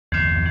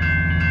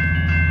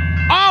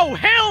no,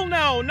 hell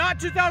no, not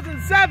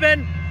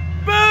 2007.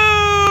 Boo!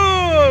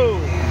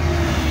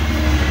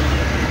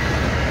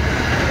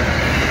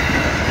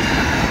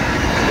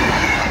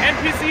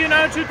 NPCU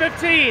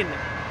 90215.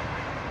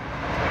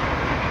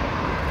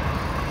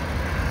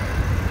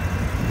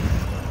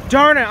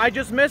 Darn it, I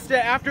just missed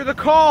it after the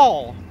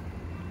call.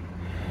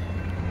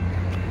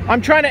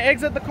 I'm trying to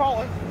exit the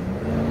call.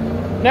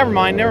 Never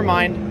mind.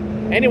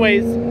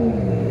 Anyways,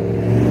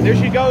 there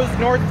she goes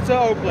north to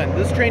Oakland.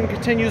 This train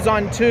continues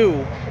on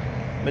to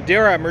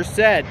Madera,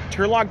 Merced,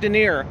 Turlock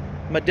Denier,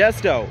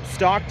 Modesto,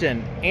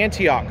 Stockton,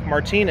 Antioch,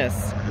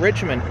 Martinez,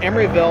 Richmond,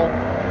 Emeryville,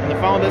 and the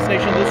final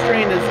destination of this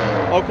train is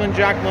Oakland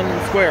Jack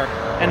London Square.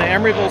 And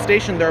at Emeryville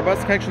Station, there are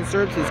bus connection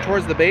services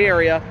towards the Bay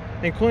Area,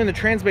 including the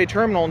Transbay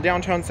Terminal in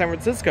downtown San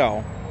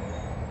Francisco.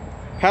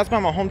 Pass by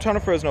my hometown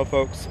of Fresno,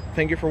 folks.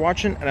 Thank you for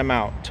watching, and I'm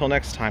out. Till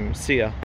next time, see ya.